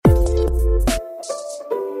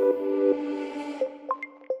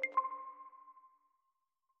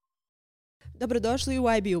Dobrodošli u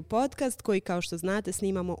IBU podcast koji, kao što znate,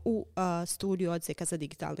 snimamo u studiju odsjeka za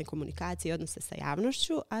digitalne komunikacije i odnose sa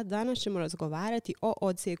javnošću, a danas ćemo razgovarati o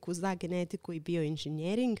odsjeku za genetiku i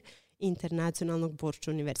bioinžinjering Internacionalnog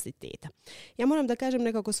Burču univerziteta. Ja moram da kažem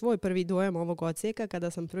nekako svoj prvi dojam ovog odsjeka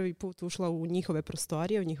kada sam prvi put ušla u njihove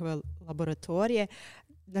prostorije, u njihove laboratorije,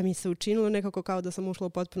 da mi se učinilo nekako kao da sam ušla u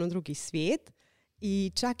potpuno drugi svijet.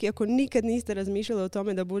 I čak i ako nikad niste razmišljali o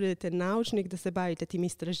tome da budete naučnik, da se bavite tim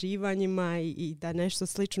istraživanjima i da nešto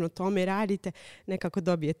slično tome radite, nekako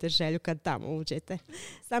dobijete želju kad tamo uđete.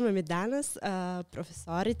 Sa mnom je danas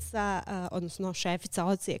profesorica, odnosno šefica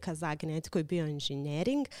odsjeka za genetiku i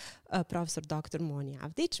bioinžinjering, profesor dr. Moni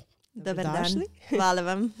Avdić. Dobar dan, hvala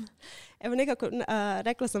vam. Evo nekako,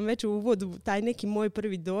 rekla sam već u uvodu taj neki moj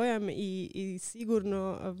prvi dojam i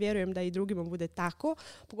sigurno vjerujem da i drugima bude tako,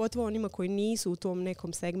 pogotovo onima koji nisu u tom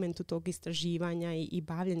nekom segmentu tog istraživanja i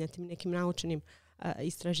bavljenja tim nekim naučenim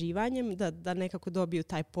istraživanjem, da nekako dobiju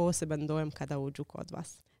taj poseban dojam kada uđu kod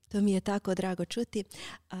vas. To mi je tako drago čuti.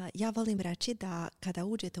 Ja volim reći da kada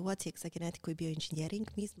uđete u odsjek za genetiku i bioinžinjering,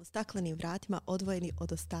 mi smo staklenim vratima odvojeni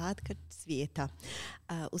od ostatka svijeta.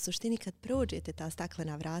 U suštini kad prođete ta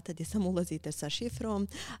staklena vrata gdje samo ulazite sa šifrom,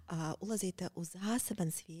 ulazite u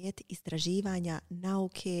zaseban svijet istraživanja,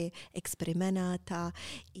 nauke, eksperimenata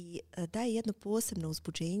i daje jedno posebno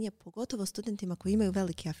uzbuđenje, pogotovo studentima koji imaju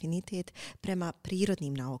veliki afinitet prema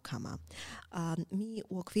prirodnim naukama. Mi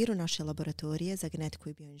u okviru naše laboratorije za genetiku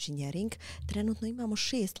i bioinžinjering trenutno imamo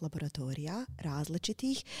 6 laboratorija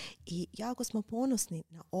različitih i jako smo ponosni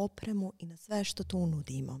na opremu i na sve što tu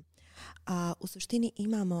nudimo. U suštini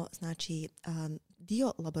imamo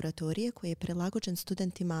dio laboratorije koji je prilagođen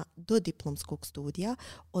studentima do diplomskog studija,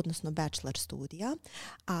 odnosno bachelor studija,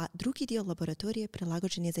 a drugi dio laboratorije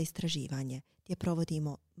prilagođen je za istraživanje, gdje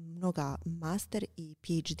provodimo mnoga master i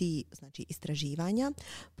PhD istraživanja.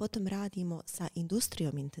 Potom radimo sa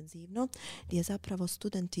industrijom intenzivno, gdje zapravo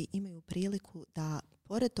studenti imaju priliku da,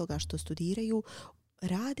 pored toga što studiraju,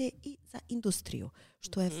 rade i za industriju,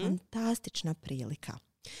 što je fantastična prilika.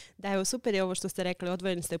 Da, evo super je ovo što ste rekli,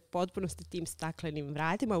 odvojeni ste u potpunosti tim staklenim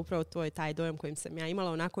vratima, upravo to je taj dojam kojim sam ja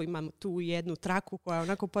imala, onako imam tu jednu traku koja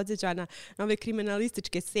onako podsjeća na ove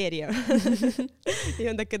kriminalističke serije. I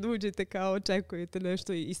onda kad uđete kao očekujete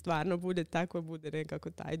nešto i stvarno bude tako, bude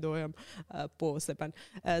nekako taj dojam poseban.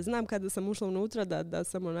 Znam kada sam ušla unutra da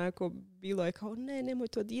sam onako, bilo je kao nemoj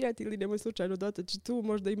to dirati ili nemoj slučajno dotaći tu,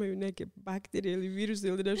 možda imaju neke bakterije ili virusi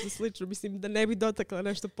ili nešto slično, mislim da ne bi dotakla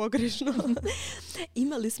nešto pogrešno.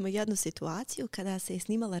 Imali smo jednu situaciju kada se je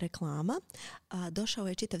snimala reklama, došao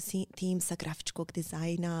je čitav tim sa grafičkog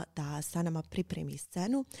dizajna da sa nama pripremi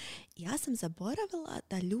scenu. Ja sam zaboravila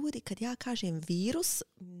da ljudi, kad ja kažem virus,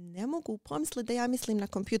 ne mogu pomisliti da ja mislim na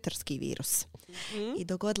kompjuterski virus. I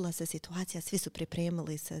dogodila se situacija, svi su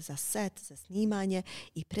pripremili se za set, za snimanje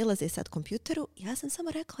i prilaze sad kompjuteru. Ja sam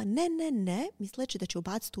samo rekla ne, misleći da će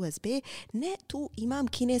ubaciti USB, ne, tu imam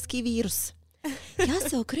kineski virus. Ja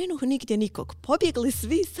se okrenuh, nigdje nikog. Pobjegli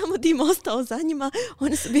svi, samo dim ostao za njima.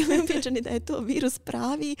 Oni su bili ubjeđeni da je to virus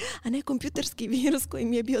pravi, a ne kompjuterski virus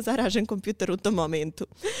kojim je bio zaražen kompjuter u tom momentu.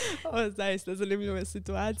 Ovo je zaista zanimljiva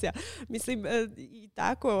situacija. Mislim, i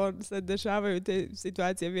tako se dešavaju te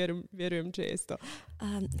situacije, vjerujem često.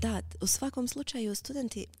 Da, u svakom slučaju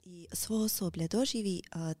studenti i svo osoblje doživi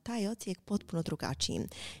taj odsjek potpuno drugačiji.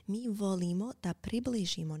 Mi volimo da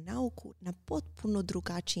približimo nauku na potpuno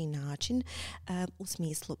drugačiji način, u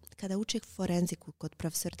smislu, kada uče forenziku kod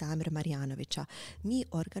profesora Damira Marjanovića, mi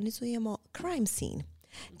organizujemo crime scene,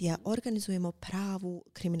 gdje organizujemo pravu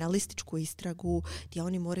kriminalističku istragu, gdje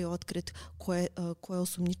oni moraju otkriti ko je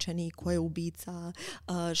osumnjičeni, ko je ubica,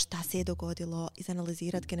 šta se je dogodilo,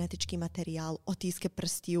 izanalizirati genetički materijal, otiske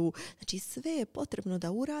prstiju. Znači sve je potrebno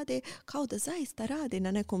da urade kao da zaista rade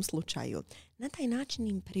na nekom slučaju. Na taj način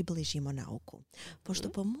im približimo nauku. Pošto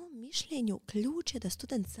po mom mišljenju ključ je da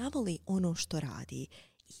student zavoli ono što radi.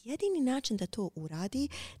 Jedini način da to uradi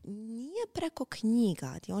nije preko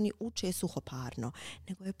knjiga gdje oni uče suhoparno,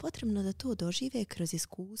 nego je potrebno da to dožive kroz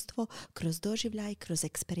iskustvo, kroz doživljaj, kroz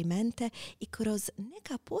eksperimente i kroz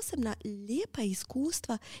neka posebna lijepa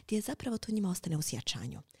iskustva gdje zapravo to njima ostane u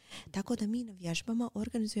sjećanju. Tako da mi na vježbama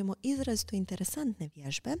organizujemo izrazito interesantne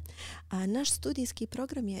vježbe, a naš studijski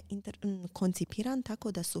program je koncipiran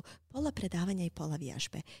tako da su pola predavanja i pola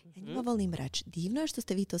vježbe. Ja njima volim reći, divno je što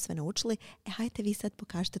ste vi to sve naučili, hajte vi sad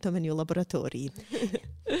pokažite to meni u laboratoriji.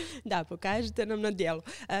 Da, pokažite nam na djelu.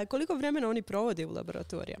 Koliko vremena oni provode u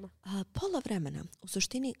laboratorijama? Pola vremena. U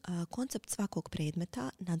suštini, koncept svakog predmeta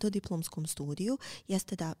na dodiplomskom studiju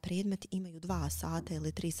jeste da predmet imaju 2 sata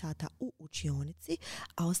ili 3 sata u učionici,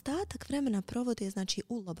 a ostatak vremena provode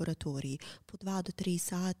u laboratoriji po 2 do 3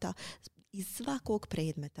 sata iz svakog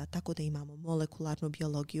predmeta, tako da imamo molekularnu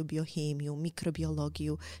biologiju, biohemiju,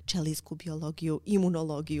 mikrobiologiju, ćelijsku biologiju,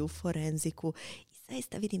 imunologiju, forenziku. I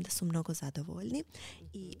zaista vidim da su mnogo zadovoljni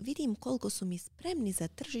i vidim koliko su mi spremni za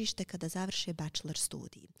tržište kada završe bachelor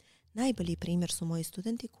studij. Najbolji primjer su moji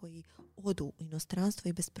studenti koji odu u inostranstvo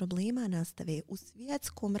i bez problema nastave u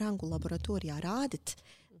svjetskom rangu laboratorija raditi,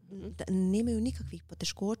 da nemaju nikakvih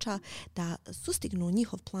poteškoća da sustignu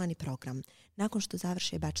njihov plan i program nakon što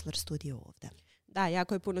završe bachelor studij ovdje. Da,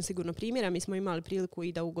 jako je puno sigurno primjera. Mi smo imali priliku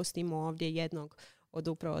i da ugostimo ovdje jednog od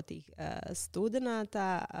upravo tih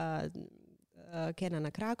studenata,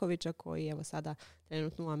 Kenana Krakovića, koji evo sada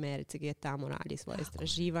trenutno u Americi gdje tamo radi svoje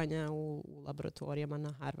istraživanja u laboratorijama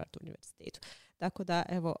na Harvard univerzitetu. Tako da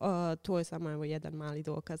evo, to je samo evo jedan mali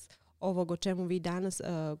dokaz ovog o čemu vi danas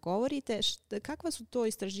govorite. Kakva su to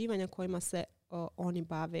istraživanja kojima se oni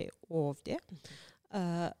bave ovdje?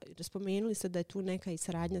 Spomenuli ste da je tu neka i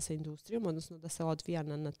saradnja sa industrijom, odnosno da se odvija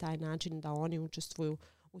na taj način da oni učestvuju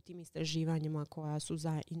u tim istraživanjima koja su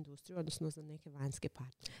za industriju, odnosno za neke vanjske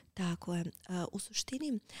partnere. Tako je. U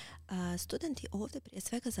suštini, studenti ovdje prije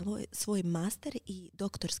svega za svoj master i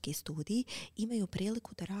doktorski studij imaju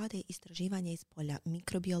priliku da rade istraživanja iz polja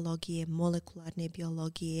mikrobiologije, molekularne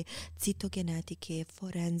biologije, citogenetike,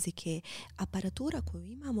 forenzike. Aparatura koju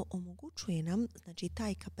imamo omogućuje nam, znači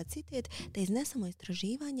taj kapacitet da iznesemo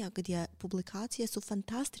istraživanja gdje publikacije su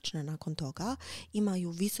fantastične nakon toga,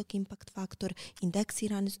 imaju visok impact faktor,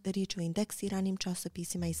 riječ o indeksiranim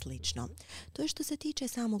časopisima i slično. To je što se tiče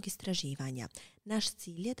samog istraživanja. Naš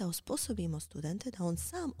cilj je da osposobimo studente da on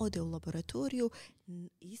sam ode u laboratoriju,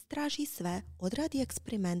 istraži sve, odradi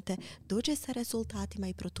eksperimente, dođe sa rezultatima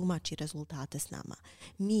i protumači rezultate s nama.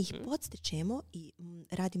 Mi ih podstičemo i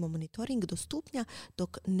radimo monitoring do stupnja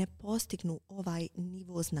dok ne postignu ovaj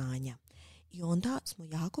nivo znanja. I onda smo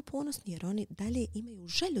jako ponosni jer oni dalje imaju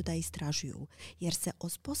želju da istražuju, jer se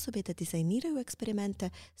osposobe da dizajniraju eksperimente,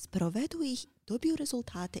 sprovedu ih, dobiju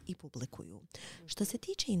rezultate i publikuju. Što se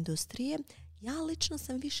tiče industrije, ja lično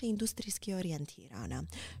sam više industrijski orijentirana,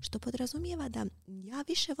 što podrazumijeva da ja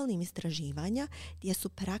više volim istraživanja gdje su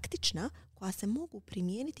praktična, koja se mogu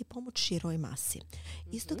primijeniti pomoć široj masi.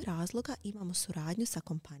 Iz tog razloga imamo suradnju sa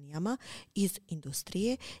kompanijama iz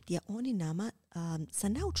industrije gdje oni nama sa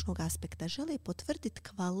naučnog aspekta žele potvrditi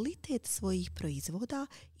kvalitet svojih proizvoda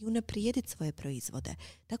i unaprijediti svoje proizvode.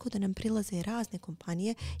 Tako da nam prilaze razne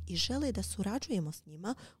kompanije i žele da surađujemo s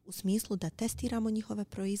njima u smislu da testiramo njihove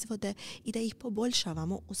proizvode i da ih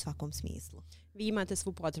poboljšavamo u svakom smislu. Vi imate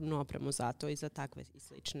svu potrebnu opremu za to i za takve i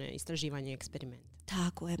slične istraživanje i eksperimente.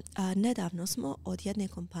 Tako je. Nedavno smo od jedne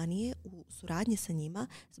kompanije u suradnji sa njima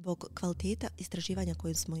zbog kvaliteta istraživanja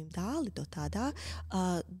koje smo im dali do tada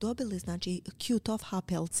dobili znači QTOF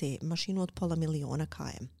HPLC, mašinu od $500,000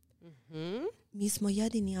 km. Mi smo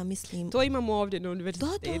jedini, ja mislim... To imamo ovdje na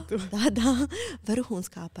univerzitetu. Da,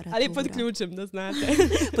 vrhunska aparatura. Ali pod ključem, da znate.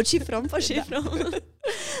 pod šifrom.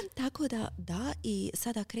 Tako da, i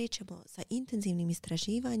sada krećemo sa intenzivnim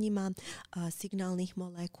istraživanjima signalnih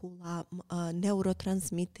molekula,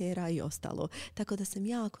 neurotransmitera i ostalo. Tako da sam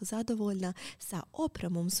jako zadovoljna sa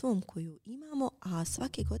opremom svom koju imamo, a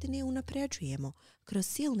svake godine unapređujemo kroz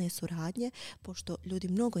silne suradnje, pošto ljudi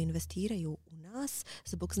mnogo investiraju u nas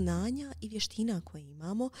zbog znanja i vještina koje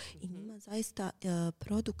imamo i njima zaista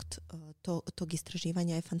produkt tog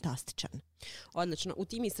istraživanja je fantastičan. Odlično. U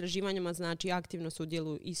tim istraživanjima znači aktivno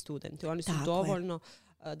sudjeluju i studenti. Oni su dovoljno,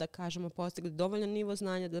 da kažemo, postigli dovoljan nivo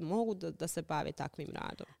znanja da mogu da se bave takvim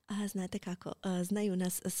radom. A znate kako, znaju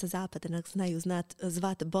nas sa zapada, nas znaju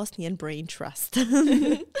zvat Bosnian Brain Trust.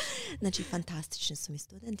 Znači, fantastični su mi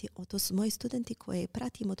studenti. To su moji studenti koje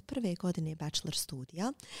pratim od prve godine bachelor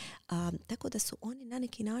studija. Tako da su oni na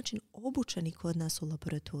neki način obučeni kod nas u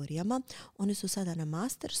laboratorijama. Oni su sada na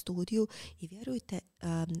master studiju i vjerujte,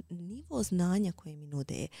 nivo znanja koje mi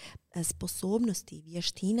nude, sposobnosti i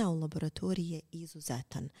vještina u laboratoriji je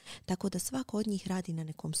izuzetan. Tako da svako od njih radi na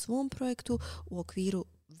nekom svom projektu u okviru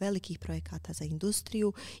velikih projekata za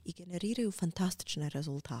industriju i generiraju fantastične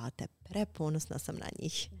rezultate. Preponosna sam na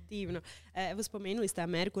njih. Divno. Evo, spomenuli ste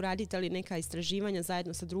Ameriku. Radite li neka istraživanja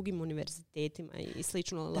zajedno sa drugim univerzitetima i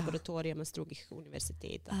slično laboratorijama s drugih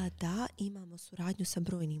univerziteta? Da, imamo suradnju sa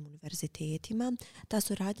brojnim univerzitetima. Ta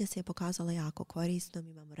suradnja se je pokazala jako korisnom.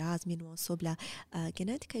 Imamo razmjenu osoblja.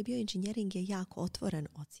 Genetika i bioinžinjering je jako otvoren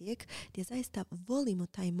odsjek gdje zaista volimo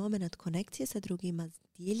taj moment konekcije sa drugima,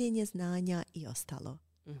 dijeljenje znanja i ostalo.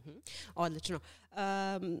 Odlično.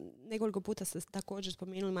 Nekoliko puta ste također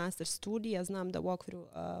spomenuli master studija. Znam da u okviru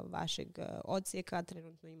vašeg odsjeka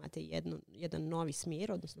trenutno imate jedan novi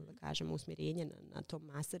smjer, odnosno da kažemo usmjerenje na tom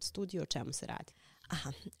master studiju. O čemu se radi?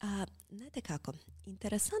 Znate kako,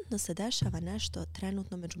 interesantno se dešava nešto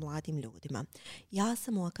trenutno među mladim ljudima. Ja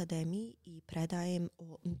sam u akademiji i predajem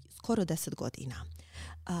skoro 10 godina.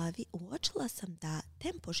 Uočila sam da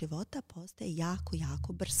tempo života postaje jako,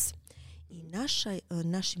 jako brz. I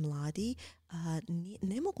naši mladi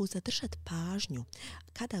ne mogu zadržati pažnju.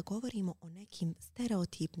 Kada govorimo o nekim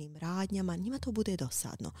stereotipnim radnjama, njima to bude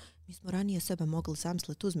dosadno. Mi smo ranije sebe mogli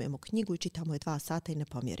zamisliti, uzmemo knjigu i čitamo je 2 sata i ne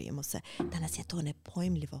pomjerimo se. Danas je to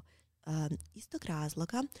nepojmljivo. Iz tog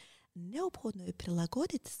razloga neophodno je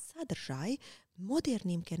prilagoditi sadržaj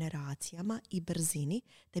modernim generacijama i brzini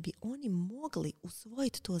da bi oni mogli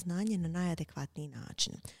usvojiti to znanje na najadekvatniji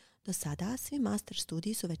način. Do sada svi master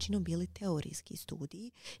studiji su većinom bili teorijski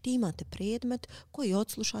studiji gdje imate predmet koji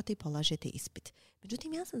odslušate i polažete ispit.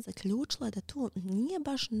 Međutim, ja sam zaključila da to nije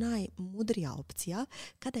baš najmudrija opcija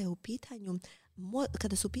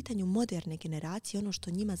kada su u pitanju moderne generacije, ono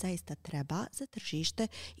što njima zaista treba za tržište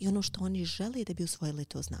i ono što oni žele da bi usvojili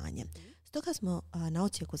to znanje. Stoga smo na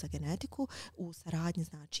odsjeku za genetiku u saradnji,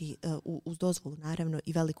 znači uz dozvolu naravno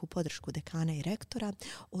i veliku podršku dekana i rektora,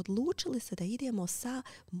 odlučili se da idemo sa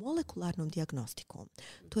molekularnom dijagnostikom.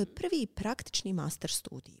 To je prvi praktični master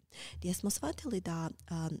studij gdje smo shvatili da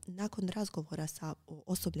nakon razgovora sa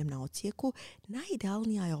osobljem na odsjeku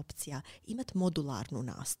najidealnija je opcija imati modularnu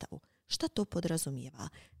nastavu. Šta to podrazumijeva?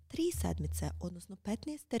 3 sedmice, odnosno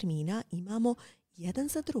 15 termina imamo jedan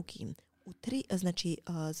za drugim. U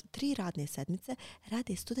 3 radne sedmice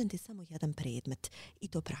rade studenti samo jedan predmet i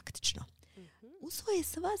to praktično. Usvoje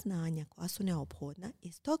sva znanja koja su neophodna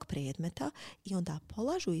iz tog predmeta i onda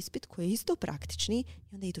polažu ispit koji je isto praktični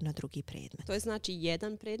i onda idu na drugi predmet. To je znači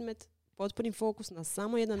jedan predmet, potpuni fokus na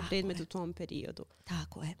samo jedan predmet u tom periodu.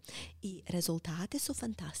 Tako je. I rezultate su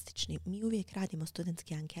fantastični. Mi uvijek radimo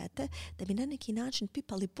studentske ankete da bi na neki način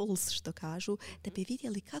pipali puls, što kažu, da bi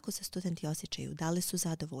vidjeli kako se studenti osjećaju, da li su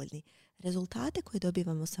zadovoljni. Rezultate koje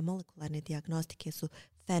dobivamo sa molekularne dijagnostike su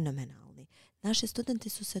fenomenalni. Naši studenti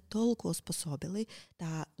su se toliko osposobili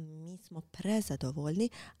da mi smo prezadovoljni,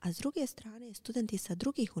 a s druge strane studenti sa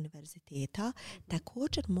drugih univerziteta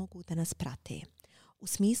također mogu da nas prate. U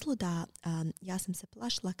smislu da ja sam se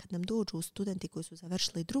plašila kad nam dođu studenti koji su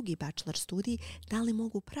završili drugi bachelor studij, da li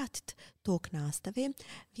mogu pratiti tok nastave.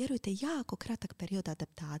 Vjerujte, jako kratak period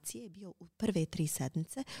adaptacije je bio u prve 3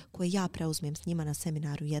 sedmice koje ja preuzmem s njima na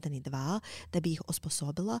seminaru 1 i 2 da bi ih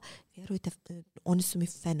osposobila. Vjerujte, oni su mi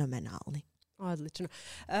fenomenalni. Odlično.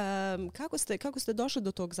 Kako ste došli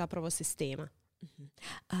do tog zapravo sistema?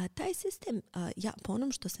 Taj sistem, po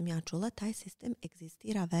onom što sam ja čula, taj sistem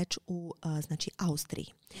egzistira već u Austriji.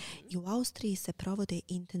 I u Austriji se provode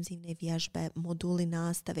intenzivne vježbe, moduli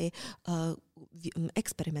nastave,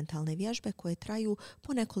 eksperimentalne vježbe koje traju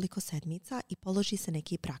po nekoliko sedmica i položi se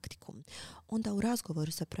neki praktikum. Onda u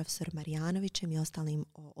razgovoru sa profesorom Marijanovićem i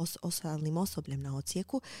ostalim osobljem na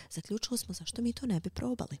odsjeku zaključili smo zašto mi to ne bi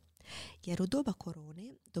probali. Jer u doba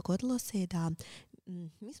korone dogodilo se da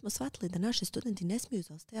mi smo shvatili da naši studenti ne smiju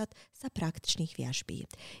izostajati sa praktičnih vježbi.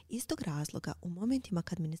 Iz tog razloga u momentima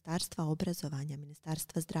kad Ministarstva obrazovanja,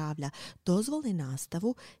 Ministarstva zdravlja dozvole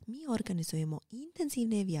nastavu, mi organizujemo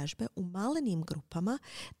intenzivne vježbe u malenim grupama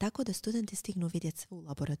tako da studenti stignu vidjeti svu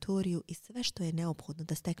laboratoriju i sve što je neophodno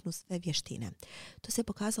da steknu sve vještine. To se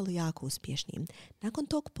pokazalo jako uspješnim. Nakon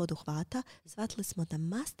tog poduhvata shvatili smo da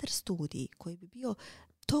master studij koji bi bio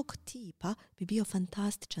tog tipa bi bio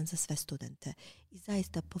fantastičan za sve studente. I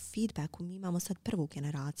zaista po feedbacku mi imamo sad prvu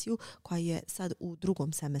generaciju koja je sad u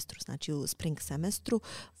drugom semestru, znači u spring semestru,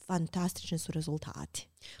 fantastični su rezultati.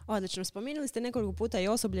 Odlično. Spominjali ste nekoliko puta i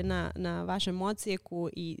osoblje na vašem odsjeku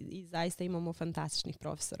i zaista imamo fantastičnih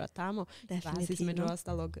profesora tamo. Vas između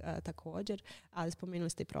ostalog također, ali spomenuli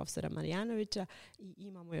ste i profesora Marijanovića i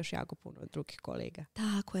imamo još jako puno drugih kolega.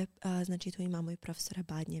 Tako je. Znači tu imamo i profesora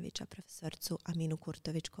Badnjevića, profesorcu Aminu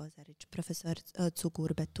Kurtović-Kozarić, profesorcu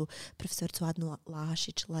Gurbetu, profesorcu Adnu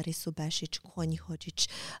Lašić, Larisu Bešić, Konji Hođić.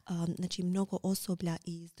 Znači mnogo osoblja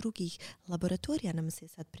iz drugih laboratorija nam se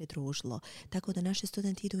sad pridružilo. Tako da naši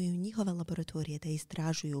studenti idu i u njihove laboratorije da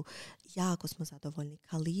istražuju. Jako smo zadovoljni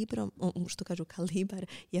kalibrom. Što kažu, kalibar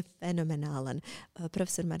je fenomenalan.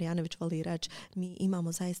 Profesor Marijanović voli reći, mi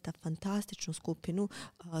imamo zaista fantastičnu skupinu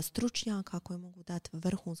stručnjaka koji mogu dati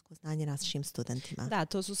vrhunsko znanje našim studentima. Da,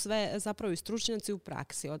 to su sve zapravo i stručnjaci u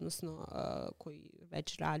praksi, odnosno koji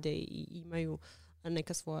već rade i imaju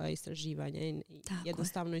neka svoja istraživanja i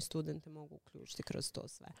jednostavno i studente mogu uključiti kroz to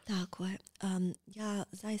sve. Tako je. Ja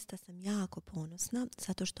zaista sam jako ponosna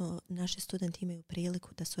zato što naši studenti imaju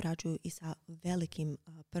priliku da surađuju i sa velikim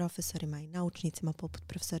profesorima i naučnicima poput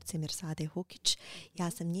profesorice Mirsade Hukić.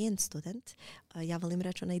 Ja sam njen student. Ja volim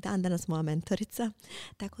reći, ona i dan danas moja mentorica.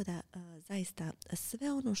 Tako da zaista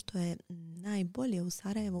sve ono što je najbolje u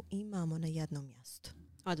Sarajevu imamo na jednom mjestu.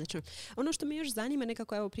 Odlično. Ono što me još zanima,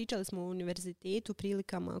 nekako evo pričali smo o univerzitetu,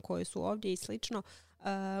 prilikama koje su ovdje i slično,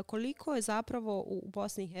 koliko je zapravo u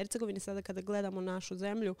Bosni i Hercegovini, sada kada gledamo našu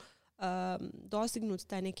zemlju, dostignut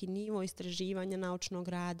taj neki nivo istraživanja naučnog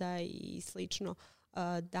rada i slično,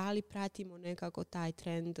 da li pratimo nekako taj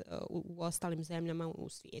trend u ostalim zemljama u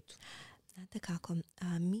svijetu? Znate kako,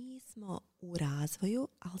 mi smo u razvoju,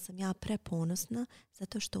 ali sam ja preponosna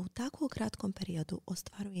zato što u tako kratkom periodu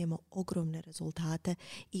ostvarujemo ogromne rezultate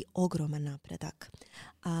i ogroman napredak.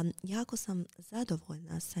 Jako sam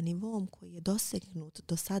zadovoljna sa nivom koji je dosegnut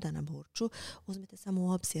do sada na Burču. Uzmite samo u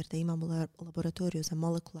obzir da imamo laboratoriju za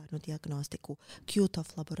molekularnu dijagnostiku,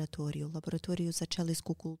 QTOF laboratoriju za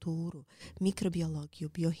ćelijsku kulturu, mikrobiologiju,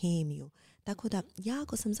 biohemiju. Tako da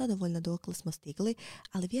jako sam zadovoljna dokle smo stigli,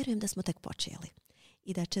 ali vjerujem da smo tek počeli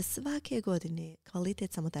i da će svake godine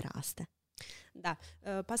kvalitet samo da raste. Da,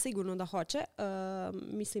 pa sigurno da hoće.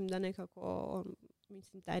 Mislim da nekako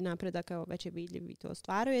taj napredak već je vidljiv, vi to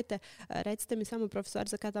ostvarujete. Recite mi samo,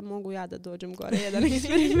 profesorica, kada mogu ja da dođem gore jedan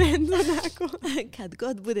eksperiment onako? Kad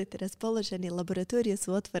god budete raspoloženi, laboratorije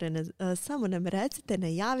su otvorene. Samo nam recite,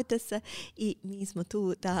 najavite se i mi smo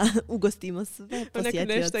tu da ugostimo sve posjetioce.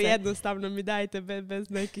 Nešto jednostavno mi dajte bez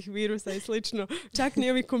nekih virusa i slično. Čak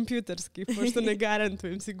ni ovi kompjuterski, pošto ne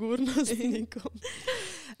garantujem sigurnost nikom.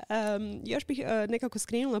 Još bih nekako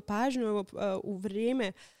skrenula pažnju u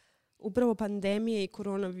vrijeme upravo pandemije i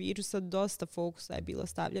koronavirusa. Dosta fokusa je bilo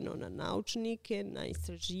stavljeno na naučnike, na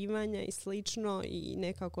istraživanja i slično i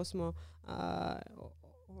nekako smo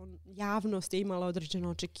javnost je imala određeno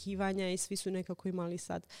očekivanja i svi su nekako imali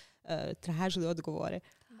sad tražili odgovore.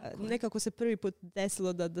 Nekako se prvi put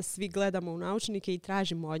desilo da svi gledamo u naučnike i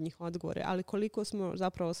tražimo od njih odgovore, ali koliko smo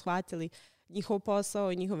zapravo shvatili njihov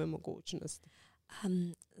posao i njihove mogućnosti.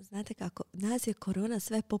 Znate kako, nas je korona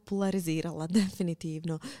sve popularizirala,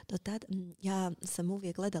 definitivno. Do tad, ja sam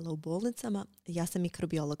uvijek gledala u bolnicama, ja sam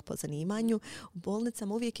mikrobiolog po zanimanju, u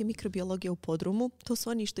bolnicama uvijek je mikrobiologija u podrumu, to su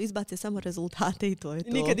oni što izbace samo rezultate i to je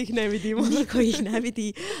to. Nikad ih ne vidimo. Niko ih ne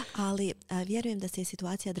vidi, ali vjerujem da se je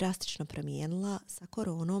situacija drastično promijenila sa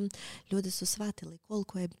koronom. Ljudi su shvatili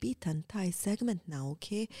koliko je bitan taj segment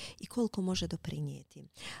nauke i koliko može doprinijeti.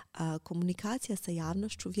 Komunikacija sa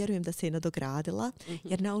javnošću vjerujem da se je nadogradila,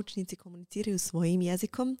 jer naučnici komuniciraju svojim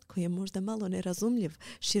jezikom koji je možda malo nerazumljiv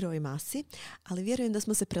široj masi, ali vjerujem da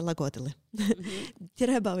smo se prilagodili.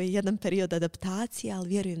 Trebao je jedan period adaptacije, ali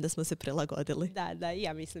vjerujem da smo se prilagodili. Da,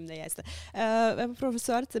 ja mislim da jeste. Evo,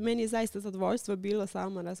 profesorice, meni je zaista zadovoljstvo bilo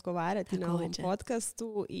samo razgovarati na ovom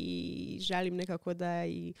podcastu i želim nekako da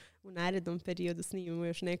i u narednom periodu snimimo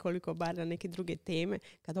još nekoliko, bar na neke druge teme,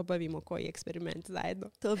 kad obavimo koji eksperiment zajedno.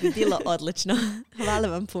 To bi bilo odlično. Hvala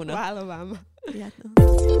vam puno. Hvala vama. Prijatno.